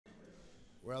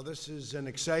Well, this is an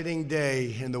exciting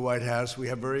day in the White House. We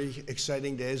have very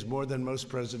exciting days, more than most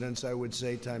presidents, I would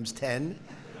say, times 10.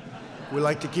 We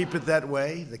like to keep it that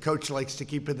way. The coach likes to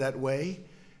keep it that way,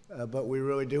 but we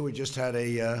really do. We just had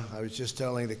I was just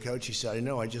telling the coach, he said, I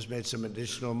know, I just made some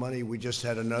additional money. We just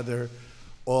had another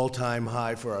all-time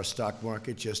high for our stock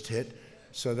market just hit.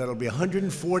 So that'll be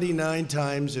 149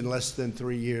 times in less than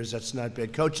 3 years. That's not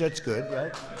bad. Coach, that's good,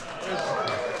 right?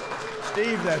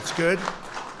 Steve, that's good.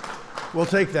 We'll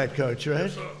take that, Coach,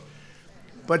 right? Yes,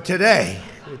 but today,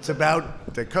 it's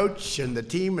about the coach and the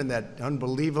team and that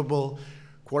unbelievable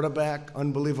quarterback,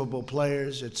 unbelievable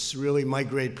players. It's really my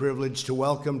great privilege to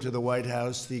welcome to the White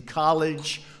House the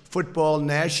college football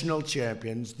national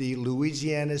champions, the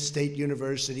Louisiana State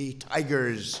University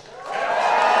Tigers.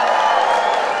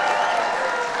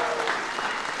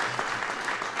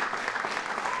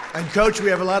 And, Coach, we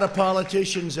have a lot of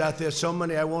politicians out there, so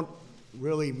many I won't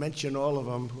really mention all of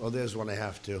them. Well, there's one I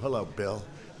have to. Hello, Bill,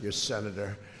 your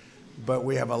senator. But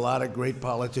we have a lot of great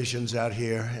politicians out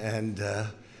here, and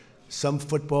some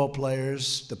football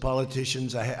players, the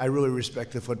politicians, I really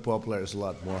respect the football players a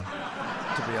lot more,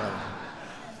 to be honest.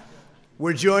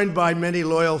 We're joined by many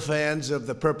loyal fans of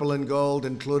the purple and gold,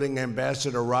 including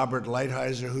Ambassador Robert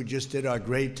Lighthizer, who just did our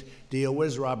great deal.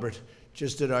 Where's Robert?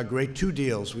 Just did our great 2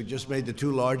 deals. We just made the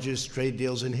 2 largest trade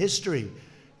deals in history.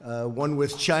 One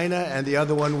with China and the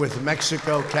other one with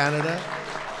Mexico, Canada.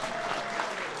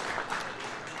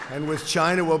 And with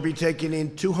China, we'll be taking in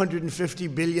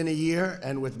 $250 billion a year,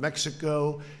 and with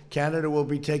Mexico, Canada will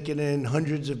be taking in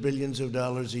hundreds of billions of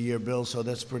dollars a year, Bill, so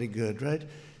that's pretty good, right?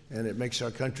 And it makes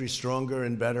our country stronger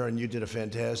and better, and you did a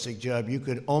fantastic job. You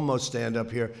could almost stand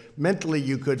up here. Mentally,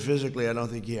 you could. Physically, I don't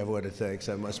think you have what it takes,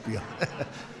 I must be honest.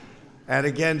 And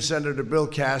again, Senator Bill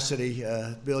Cassidy.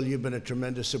 Bill, you've been a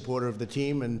tremendous supporter of the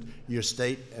team and your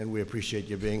state, and we appreciate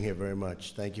you being here very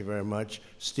much. Thank you very much.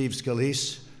 Steve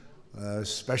Scalise,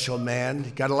 special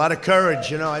man. Got a lot of courage.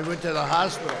 You know, I went to the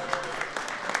hospital.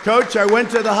 Coach, I went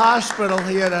to the hospital.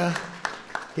 He had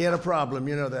a problem,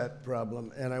 you know that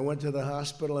problem. And I went to the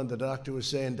hospital, and the doctor was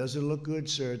saying, doesn't look good,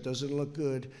 sir, it doesn't look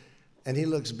good. And he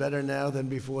looks better now than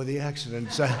before the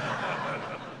accident. So,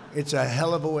 it's a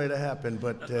hell of a way to happen,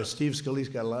 but Steve Scalise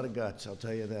got a lot of guts, I'll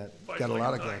tell you that. Got a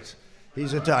lot of guts.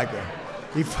 He's a tiger.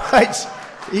 He fights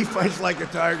like a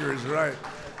tiger, is right.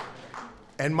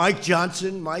 And Mike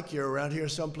Johnson, Mike, you're around here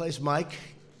someplace. Mike?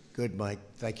 Good, Mike.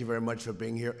 Thank you very much for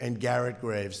being here. And Garrett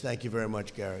Graves. Thank you very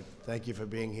much, Garrett. Thank you for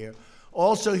being here.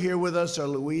 Also here with us are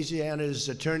Louisiana's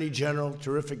Attorney General,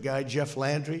 terrific guy, Jeff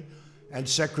Landry, and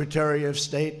Secretary of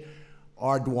State,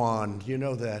 Ardoin. You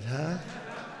know that, huh?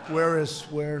 Where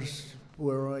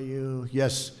are you?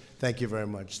 Yes, thank you very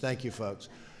much. Thank you, folks.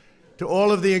 To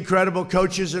all of the incredible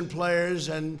coaches and players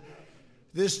and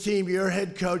this team, your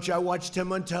head coach, I watched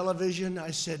him on television.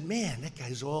 I said, man, that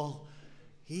guy's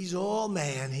he's all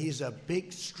man. He's a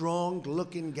big, strong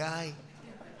looking guy.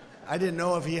 I didn't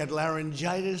know if he had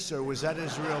laryngitis or was that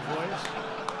his real voice.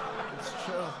 It's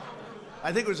true.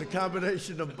 I think it was a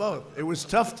combination of both. It was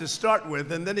tough to start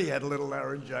with, and then he had a little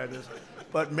laryngitis.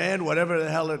 But man, whatever the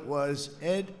hell it was,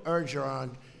 Ed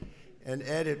Orgeron, and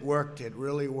Ed, it worked. It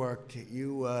really worked.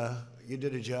 You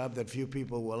did a job that few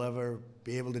people will ever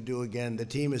be able to do again. The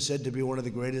team is said to be one of the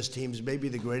greatest teams, maybe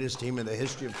the greatest team in the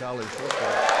history of college football,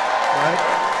 right?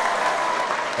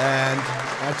 And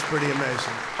that's pretty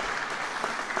amazing.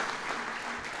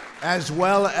 As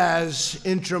well as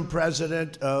interim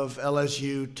president of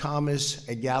LSU, Thomas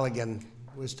Galligan.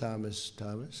 Where's Thomas?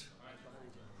 Thomas?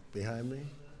 Behind me?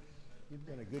 You've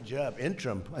done a good job.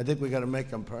 Interim. I think we got to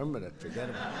make him permanent. Forget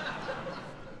about it.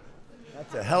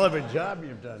 That's a hell of a job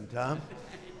you've done, Tom.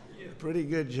 Pretty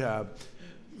good job.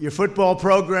 Your football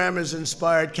program has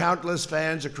inspired countless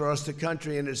fans across the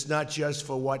country, and it's not just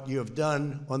for what you have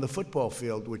done on the football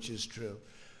field, which is true.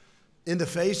 In the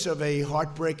face of a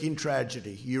heartbreaking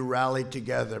tragedy, you rallied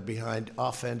together behind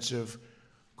offensive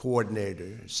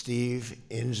coordinator Steve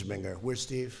Ensminger. Where's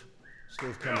Steve?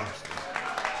 Steve, come on, Steve.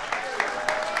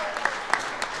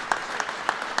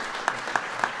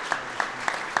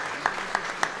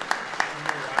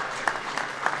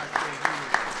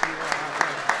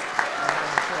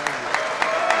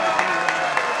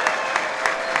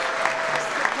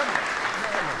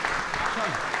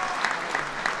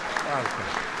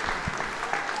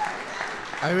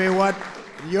 I mean,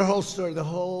 your whole story,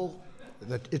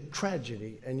 the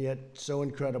tragedy, and yet so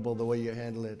incredible the way you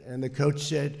handle it. And the coach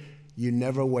said, you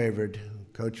never wavered.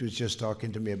 Coach was just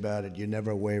talking to me about it. You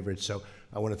never wavered. So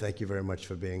I want to thank you very much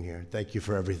for being here. Thank you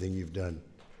for everything you've done.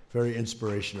 Very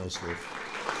inspirational, Steve.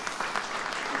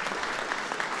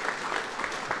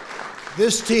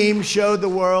 This team showed the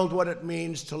world what it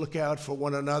means to look out for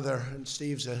one another, and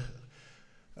Steve's a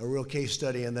real case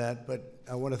study in that, but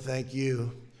I want to thank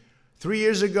you. 3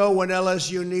 years ago, when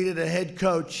LSU needed a head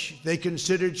coach, they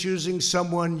considered choosing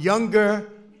someone younger.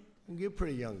 You're a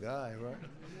pretty young guy, right?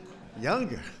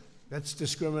 Younger. That's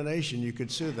discrimination. You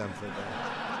could sue them for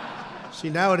that. See,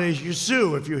 nowadays you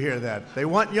sue if you hear that. They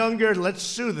want younger, let's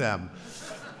sue them.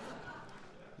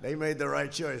 They made the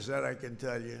right choice, that I can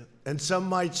tell you. And some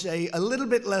might say a little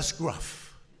bit less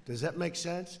gruff. Does that make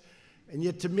sense? And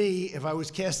yet to me, if I was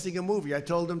casting a movie, I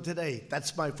told them today,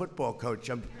 that's my football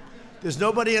coach. There's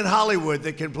nobody in Hollywood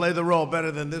that can play the role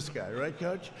better than this guy, right,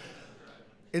 Coach?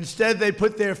 Instead, they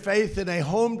put their faith in a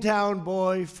hometown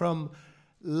boy from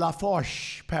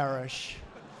Lafourche Parish.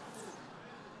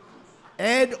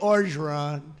 Ed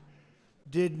Orgeron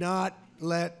did not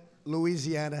let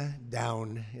Louisiana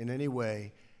down in any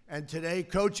way. And today,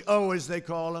 Coach O, as they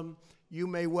call him, you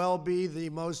may well be the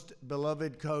most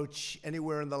beloved coach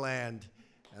anywhere in the land.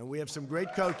 And we have some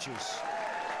great coaches.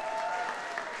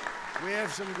 We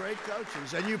have some great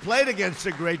coaches. And you played against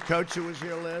a great coach who was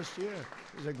here last year.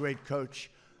 He was a great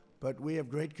coach. But we have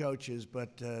great coaches,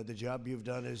 but the job you've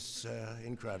done is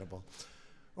incredible.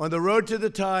 On the road to the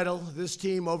title, this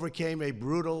team overcame a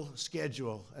brutal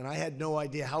schedule. And I had no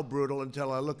idea how brutal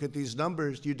until I looked at these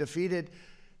numbers. You defeated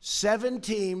 7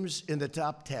 teams in the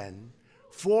top 10,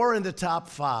 4 in the top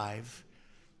 5,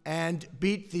 and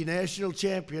beat the national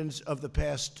champions of the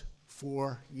past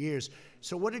 4 years.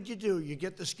 So what did you do? You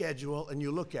get the schedule and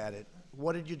you look at it.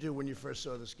 What did you do when you first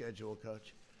saw the schedule,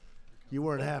 Coach? You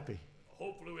weren't happy.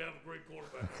 Hopefully we have a great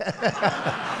quarterback.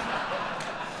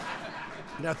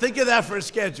 Now think of that for a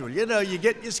schedule. You know, you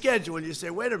get your schedule and you say,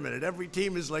 wait a minute, every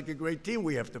team is like a great team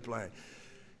we have to play.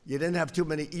 You didn't have too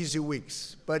many easy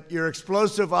weeks, but your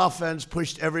explosive offense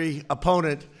pushed every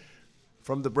opponent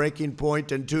from the breaking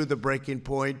point and to the breaking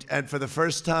point. And for the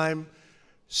first time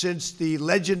since the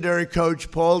legendary coach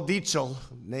Paul Dietzel,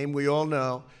 name we all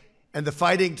know, and the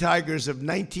Fighting Tigers of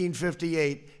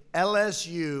 1958,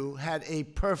 LSU had a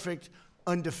perfect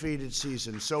undefeated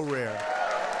season. So rare.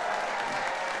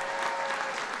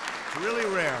 It's really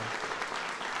rare.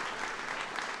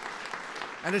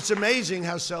 And it's amazing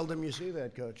how seldom you see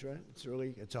that, Coach, right?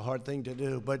 It's a hard thing to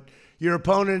do. But your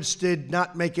opponents did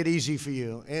not make it easy for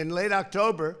you. In late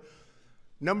October,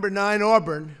 number 9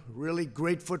 Auburn, really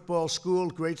great football school,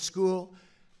 great school,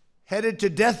 headed to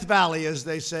Death Valley, as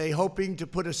they say, hoping to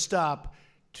put a stop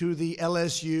to the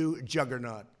LSU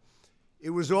juggernaut.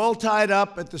 It was all tied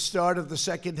up at the start of the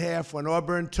second half when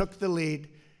Auburn took the lead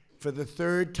for the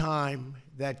 3rd time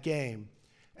that game.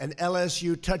 An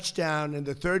LSU touchdown in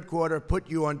the 3rd quarter put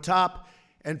you on top,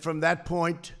 and from that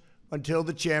point until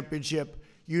the championship,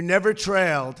 you never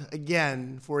trailed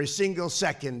again for a single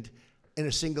second in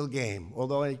a single game.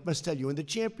 Although I must tell you, in the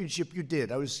championship you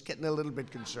did. I was getting a little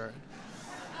bit concerned.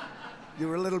 You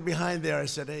were a little behind there. I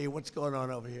said, hey, what's going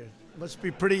on over here? Must be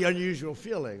a pretty unusual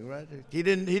feeling, right? He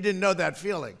didn't know that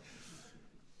feeling.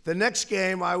 The next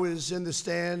game, I was in the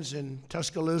stands in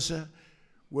Tuscaloosa,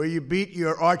 where you beat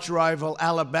your arch rival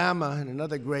Alabama in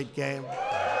another great game.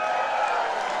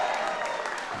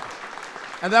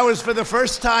 And that was for the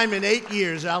first time in 8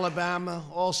 years. Alabama,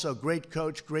 also great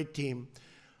coach, great team.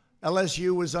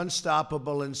 LSU was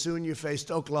unstoppable, and soon you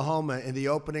faced Oklahoma in the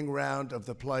opening round of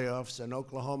the playoffs, and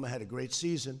Oklahoma had a great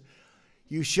season.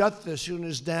 You shut the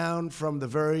Sooners down from the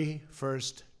very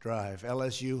first drive.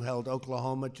 LSU held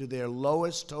Oklahoma to their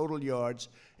lowest total yards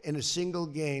in a single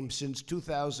game since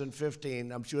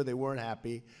 2015. I'm sure they weren't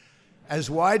happy.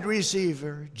 As wide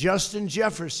receiver, Justin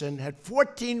Jefferson had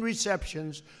 14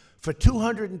 receptions for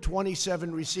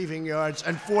 227 receiving yards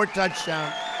and 4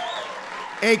 touchdowns.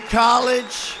 A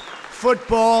college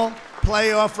football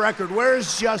playoff record. Where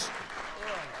is Justin?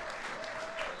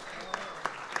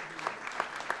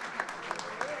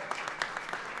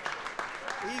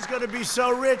 He's going to be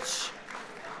so rich.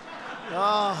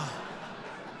 Oh.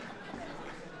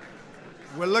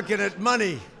 We're looking at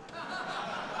money.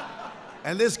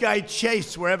 And this guy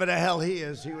Chase, wherever the hell he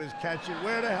is, he was catching.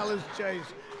 Where the hell is Chase?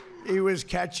 He was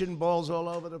catching balls all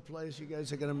over the place. You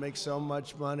guys are going to make so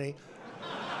much money.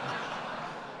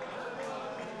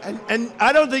 And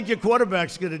I don't think your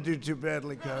quarterback's going to do too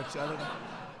badly, Coach.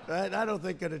 I don't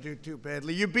think going to do too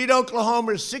badly. You beat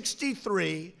Oklahoma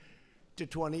 63-28.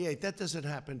 That doesn't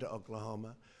happen to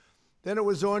Oklahoma. Then it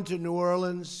was on to New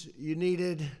Orleans. You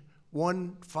needed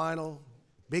one final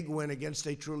big win against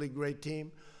a truly great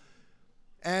team.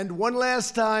 And one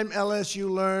last time, LSU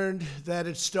learned that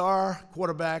its star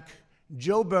quarterback,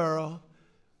 Joe Burrow,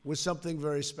 was something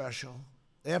very special.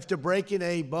 After breaking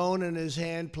a bone in his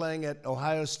hand playing at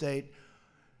Ohio State,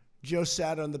 Joe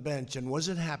sat on the bench and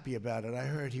wasn't happy about it. I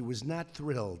heard he was not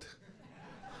thrilled.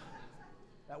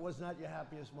 That was not your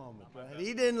happiest moment, right?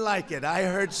 He didn't like it. I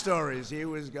heard stories. He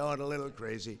was going a little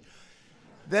crazy.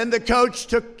 Then the coach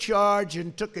took charge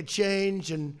and took a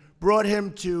change and brought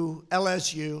him to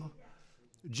LSU.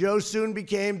 Joe soon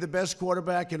became the best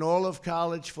quarterback in all of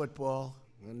college football,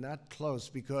 and not close,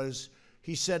 because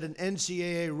he set an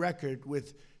NCAA record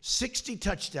with 60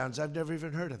 touchdowns. I've never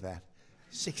even heard of that.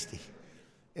 60.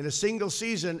 In a single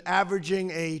season,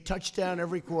 averaging a touchdown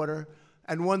every quarter,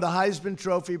 and won the Heisman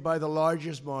Trophy by the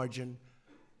largest margin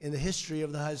in the history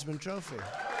of the Heisman Trophy.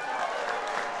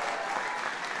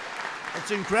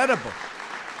 It's incredible.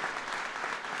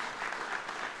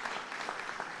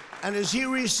 And as he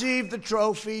received the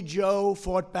trophy, Joe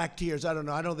fought back tears. I don't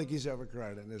know. I don't think he's ever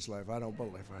cried in his life. I don't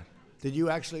believe it. Did you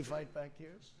actually fight back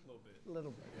tears? A little bit. A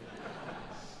little bit.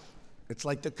 It's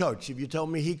like the coach. If you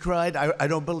told me he cried, I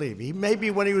don't believe. He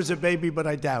maybe when he was a baby, but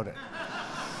I doubt it.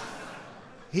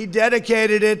 He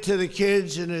dedicated it to the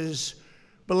kids in his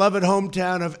beloved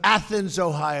hometown of Athens,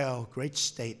 Ohio. Great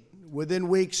state. Within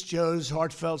weeks, Joe's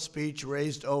heartfelt speech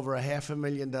raised over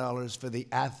 $500,000 for the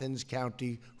Athens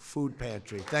County Food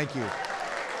Pantry. Thank you.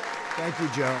 Thank you,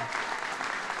 Joe.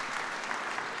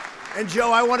 And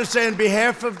Joe, I want to say on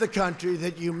behalf of the country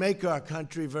that you make our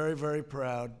country very, very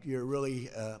proud. You're really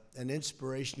an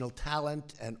inspirational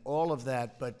talent and all of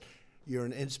that, but you're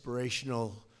an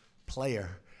inspirational player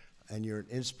and you're an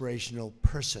inspirational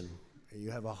person.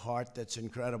 You have a heart that's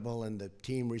incredible and the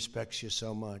team respects you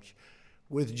so much.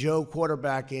 With Joe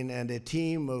quarterbacking and a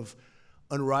team of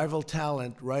unrivaled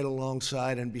talent right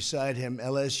alongside and beside him,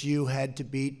 LSU had to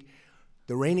beat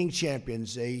the reigning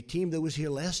champions, a team that was here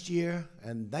last year,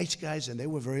 and nice guys, and they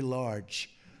were very large.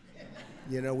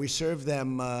 You know, we served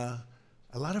them a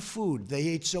lot of food. They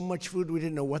ate so much food we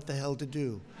didn't know what the hell to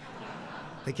do.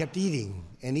 They kept eating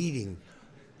and eating.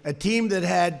 A team that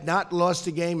had not lost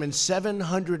a game in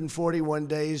 741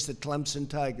 days, the Clemson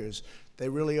Tigers. They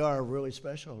really are really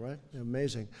special, right? They're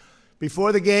amazing.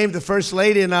 Before the game, the First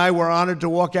Lady and I were honored to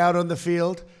walk out on the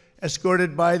field,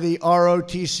 escorted by the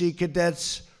ROTC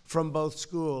cadets from both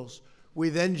schools. We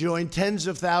then joined tens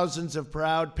of thousands of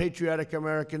proud, patriotic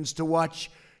Americans to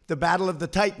watch the Battle of the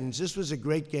Titans. This was a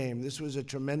great game. This was a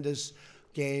tremendous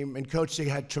game. And Coach, they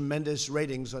had tremendous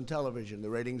ratings on television. The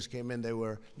ratings came in. They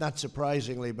were, not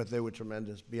surprisingly, but they were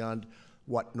tremendous, beyond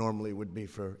what normally would be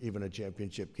for even a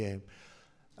championship game.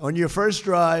 On your first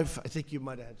drive, I think you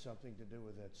might have had something to do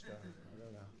with that stuff. I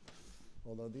don't know.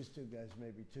 Although these two guys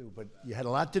maybe too, but you had a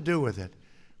lot to do with it.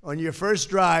 On your first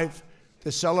drive,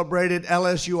 the celebrated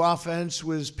LSU offense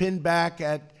was pinned back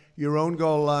at your own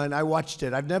goal line. I watched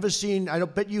it. I've never seen, I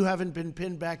don't bet you haven't been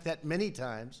pinned back that many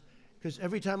times, because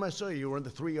every time I saw you, you were on the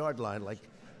 3-yard line. Like,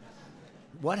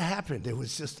 what happened? It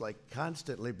was just like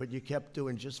constantly, but you kept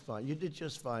doing just fine. You did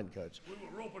just fine, Coach. We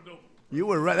were rope-a-dope. You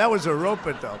were right. That was a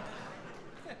rope-a-dope.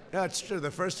 Yeah, it's true. The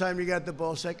first time you got the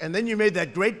ball sack, and then you made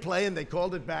that great play, and they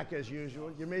called it back as usual.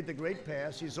 You made the great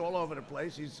pass. He's all over the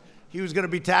place. He was going to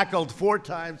be tackled 4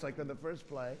 times, like on the first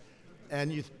play, and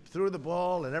you threw the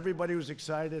ball, and everybody was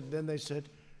excited. And then they said,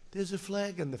 "There's a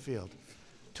flag in the field."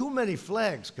 Too many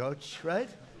flags, Coach, right?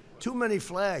 Too many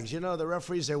flags. You know, the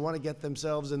referees, they want to get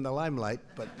themselves in the limelight,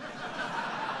 but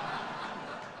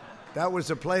that was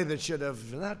a play that should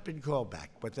have not been called back,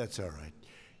 but that's all right.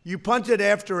 You punted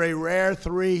after a rare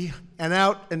 3 and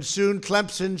out, and soon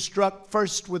Clemson struck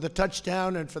first with a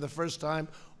touchdown, and for the first time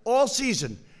all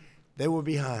season, they were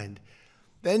behind.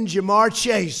 Then Jamar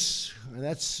Chase, and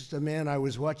that's the man I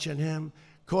was watching him,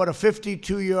 caught a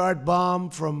 52-yard bomb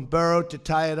from Burrow to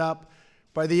tie it up.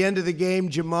 By the end of the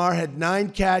game, Jamar had 9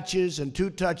 catches and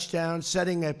 2 touchdowns,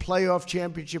 setting a playoff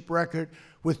championship record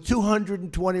with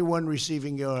 221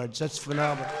 receiving yards. That's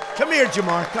phenomenal. Come here,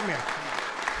 Jamar. Come here.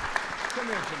 Come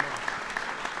here, Jamar.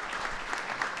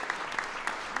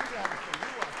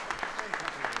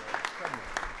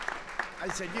 I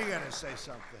said, you got to say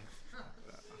something.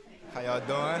 How y'all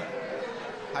doing?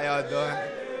 How y'all doing?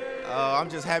 I'm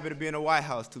just happy to be in the White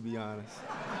House, to be honest.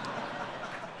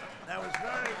 That was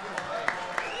very good.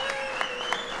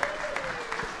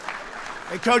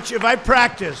 Hey, Coach, if I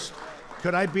practiced,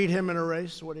 could I beat him in a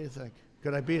race? What do you think?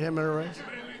 Could I beat him in a race?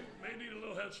 May need a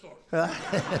little head start.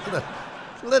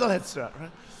 A little head start,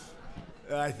 right?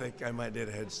 I think I might need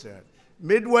a head start.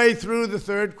 Midway through the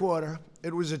third quarter,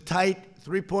 it was a tight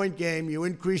 3-point game. You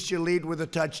increased your lead with a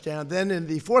touchdown. Then in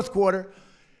the fourth quarter,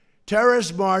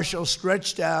 Terrace Marshall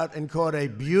stretched out and caught a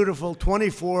beautiful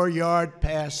 24-yard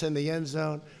pass in the end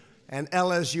zone, and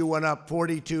LSU went up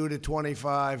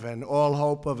 42-25, and all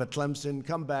hope of a Clemson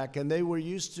comeback. And they were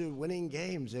used to winning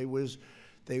games. They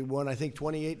They won, I think,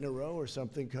 28 in a row or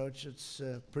something, Coach. It's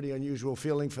a pretty unusual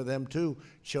feeling for them, too.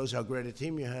 Shows how great a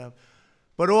team you have.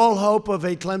 But all hope of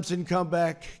a Clemson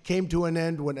comeback came to an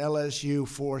end when LSU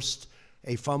forced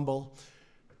a fumble.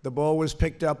 The ball was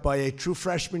picked up by a true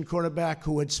freshman quarterback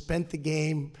who had spent the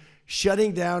game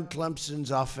shutting down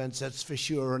Clemson's offense, that's for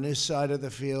sure, on his side of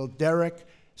the field. Derek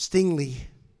Stingley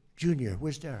Jr.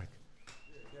 Where's Derek?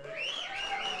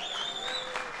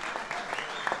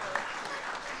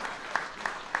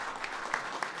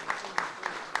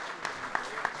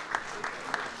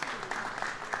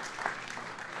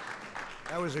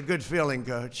 That was a good feeling,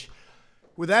 Coach.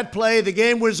 With that play, the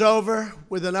game was over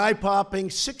with an eye-popping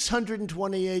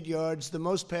 628 yards, the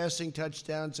most passing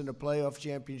touchdowns in a playoff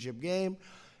championship game,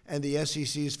 and the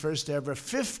SEC's first ever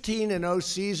 15-0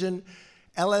 season.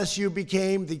 LSU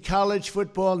became the college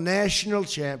football national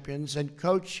champions, and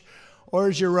Coach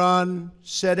Orgeron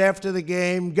said after the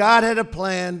game, "God had a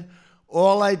plan.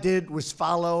 All I did was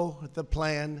follow the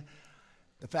plan."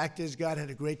 The fact is, God had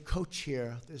a great coach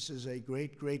here. This is a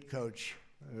great, great coach.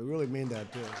 I really mean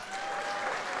that, too.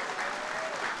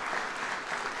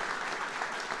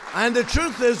 And the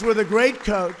truth is, with a great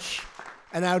coach,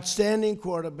 an outstanding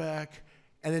quarterback,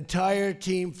 an entire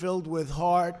team filled with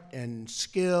heart and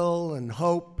skill and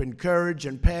hope and courage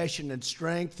and passion and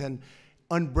strength and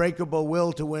unbreakable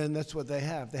will to win, that's what they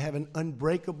have. They have an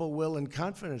unbreakable will and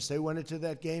confidence. They went into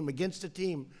that game against a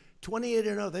team,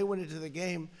 28-0. They went into the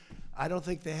game. I don't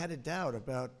think they had a doubt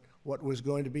about what was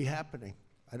going to be happening.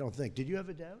 I don't think. Did you have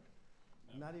a doubt?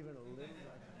 No. Not even a little?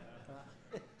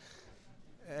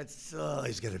 Oh,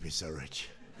 he's going to be so rich.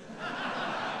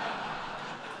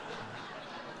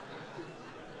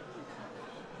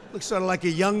 Looks sort of like a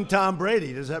young Tom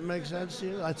Brady. Does that make sense to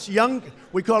you? That's young.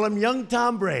 We call him young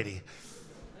Tom Brady.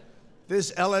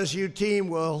 This LSU team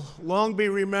will long be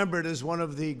remembered as one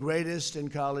of the greatest in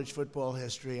college football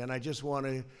history. And I just want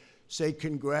to say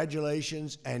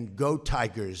congratulations and go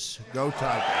Tigers. Go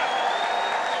Tigers.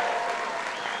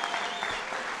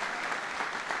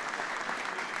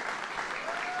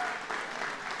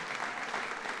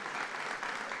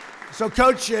 So,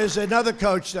 Coach, is another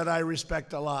coach that I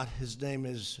respect a lot. His name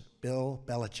is Bill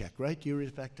Belichick, right? Do you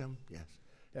respect him? Yes.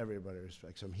 Everybody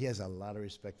respects him. He has a lot of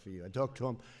respect for you. I talked to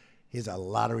him. He has a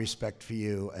lot of respect for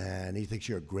you, and he thinks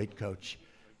you're a great coach.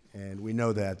 And we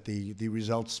know that. The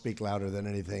results speak louder than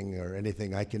anything or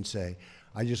anything I can say.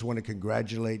 I just want to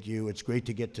congratulate you. It's great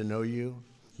to get to know you.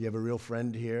 You have a real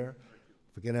friend here.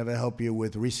 If we can ever help you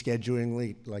with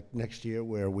rescheduling, like next year,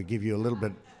 where we give you a little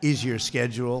bit easier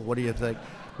schedule, what do you think?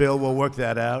 Bill, we'll work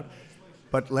that out.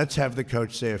 But let's have the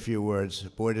coach say a few words.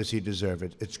 Boy, does he deserve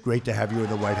it. It's great to have you in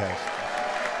the White House.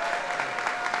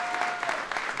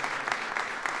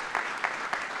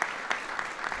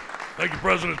 Thank you,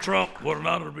 President Trump. What an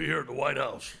honor to be here at the White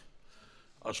House.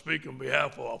 I speak on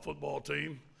behalf of our football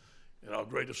team and our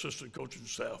great assistant coaching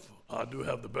staff. I do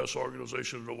have the best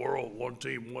organization in the world, one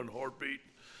team, one heartbeat.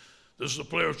 This is a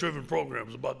players-driven program.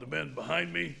 It's about the men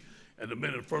behind me and the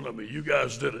men in front of me. You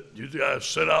guys did it. You guys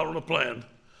set out on a plan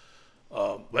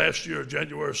last year,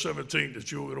 January 17th,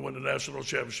 that you were going to win the national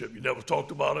championship. You never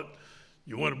talked about it.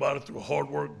 You went about it through hard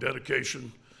work,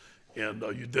 dedication, and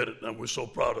you did it, and we're so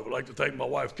proud of it. I'd like to thank my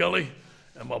wife, Kelly,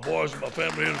 and my boys and my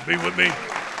family here to be with me.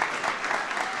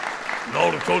 And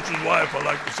all the coaches' wife, I'd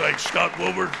like to thank Scott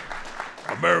Wilbert,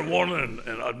 Mary Warner, and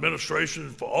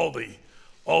administration for all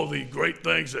the great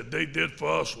things that they did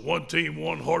for us. One team,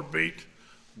 one heartbeat.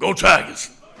 Go Tigers.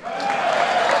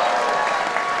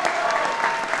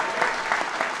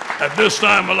 At this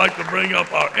time, I'd like to bring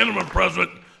up our interim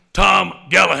president, Tom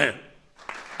Gallahan.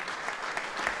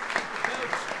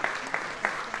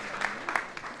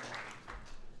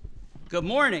 Good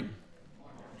morning.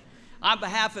 On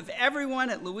behalf of everyone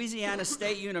at Louisiana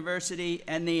State University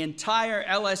and the entire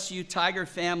LSU Tiger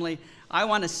family, I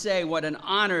want to say what an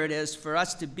honor it is for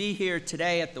us to be here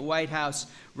today at the White House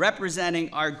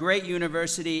representing our great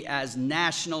university as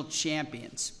national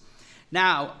champions.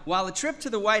 Now, while the trip to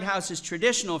the White House is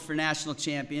traditional for national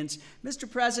champions,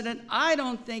 Mr. President, I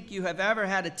don't think you have ever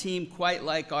had a team quite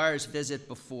like ours visit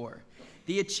before.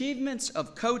 The achievements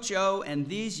of Coach O and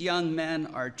these young men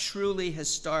are truly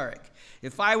historic.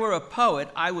 If I were a poet,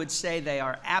 I would say they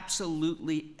are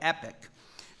absolutely epic.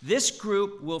 This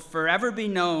group will forever be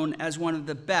known as one of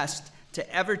the best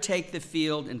to ever take the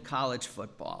field in college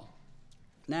football.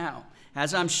 Now,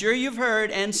 as I'm sure you've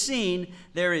heard and seen,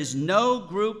 there is no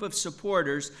group of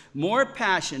supporters more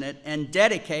passionate and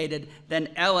dedicated than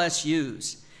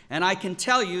LSU's. And I can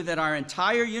tell you that our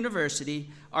entire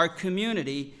university, our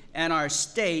community, and our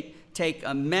state take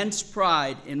immense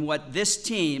pride in what this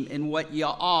team and what you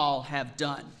all have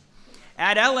done.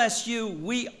 At LSU,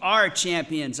 we are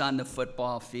champions on the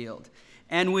football field,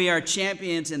 and we are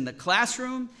champions in the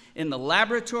classroom, in the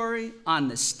laboratory, on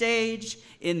the stage,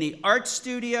 in the art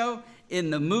studio, in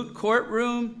the moot court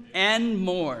room, and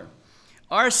more.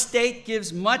 Our state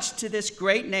gives much to this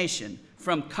great nation,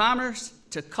 from commerce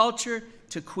to culture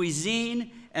to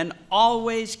cuisine, and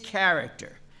always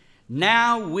character.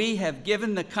 Now we have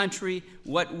given the country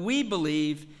what we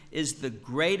believe is the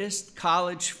greatest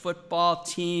college football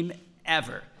team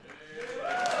ever.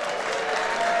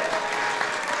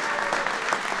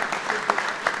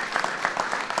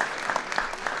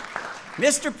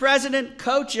 Mr. President,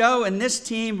 Coach O and this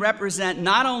team represent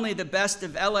not only the best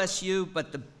of LSU,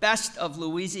 but the best of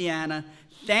Louisiana.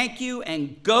 Thank you,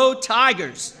 and go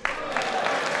Tigers!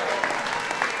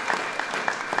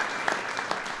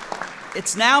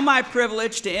 It's now my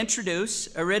privilege to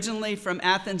introduce, originally from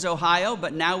Athens, Ohio,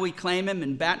 but now we claim him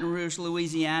in Baton Rouge,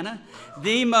 Louisiana,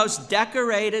 the most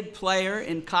decorated player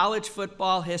in college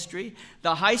football history,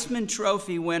 the Heisman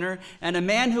Trophy winner, and a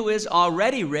man who is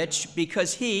already rich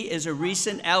because he is a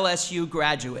recent LSU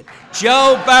graduate,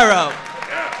 Joe Burrow.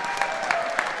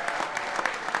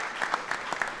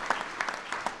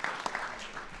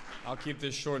 I'll keep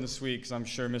this short and sweet because I'm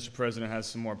sure Mr. President has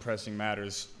some more pressing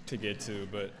matters to get to,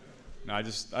 but no, I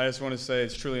just want to say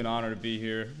it's truly an honor to be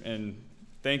here, and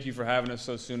thank you for having us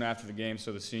so soon after the game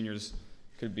so the seniors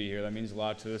could be here. That means a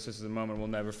lot to us. This is a moment we'll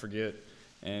never forget,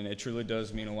 and it truly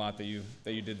does mean a lot that you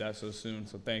did that so soon.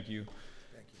 So thank you.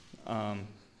 Thank you.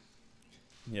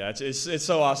 Yeah, it's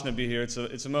so awesome to be here.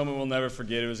 It's a moment we'll never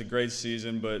forget. It was a great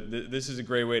season, but this is a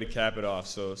great way to cap it off.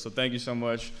 So thank you so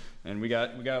much, and we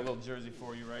got a little jersey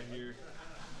for you right here.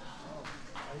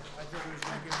 I thought he was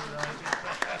going to give me the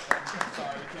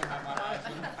Sorry, you can't have my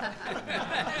Heisman.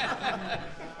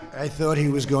 I thought he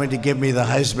was going to give me the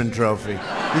Heisman Trophy.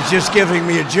 He's just giving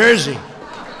me a jersey.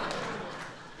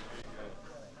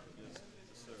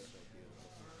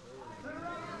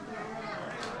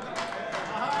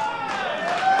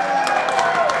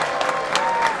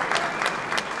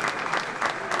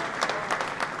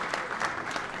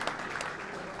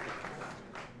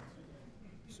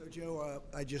 So, Joe,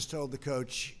 I just told the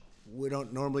coach, we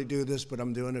don't normally do this, but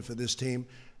I'm doing it for this team.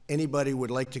 Anybody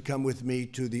would like to come with me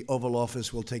to the Oval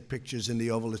Office, we'll take pictures in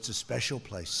the Oval. It's a special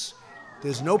place.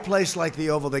 There's no place like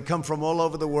the Oval. They come from all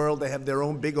over the world. They have their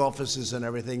own big offices and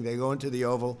everything. They go into the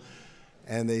Oval,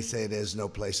 and they say there's no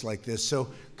place like this. So,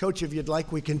 Coach, if you'd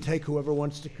like, we can take whoever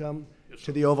wants to come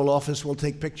to the Oval Office. We'll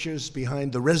take pictures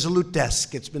behind the Resolute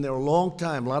desk. It's been there a long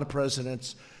time, a lot of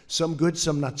presidents. Some good,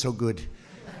 some not so good.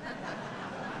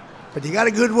 But you got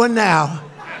a good one now.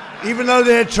 Even though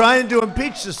they're trying to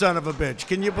impeach the son of a bitch.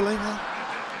 Can you believe that?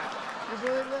 You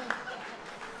believe that?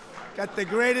 Got the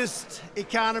greatest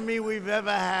economy we've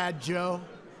ever had, Joe.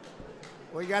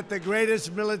 We got the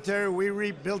greatest military. We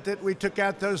rebuilt it. We took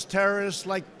out those terrorists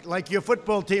like your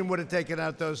football team would have taken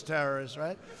out those terrorists,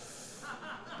 right?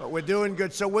 But we're doing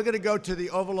good. So we're going to go to the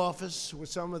Oval Office with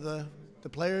some of the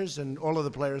players and all of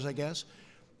the players, I guess.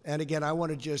 And again, I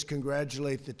want to just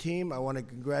congratulate the team. I want to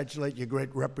congratulate your great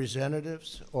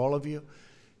representatives, all of you.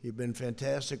 You've been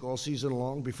fantastic all season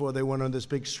long before they went on this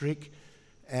big streak.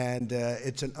 And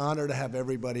it's an honor to have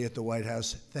everybody at the White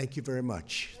House. Thank you very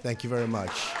much. Thank you very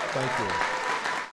much. Thank you.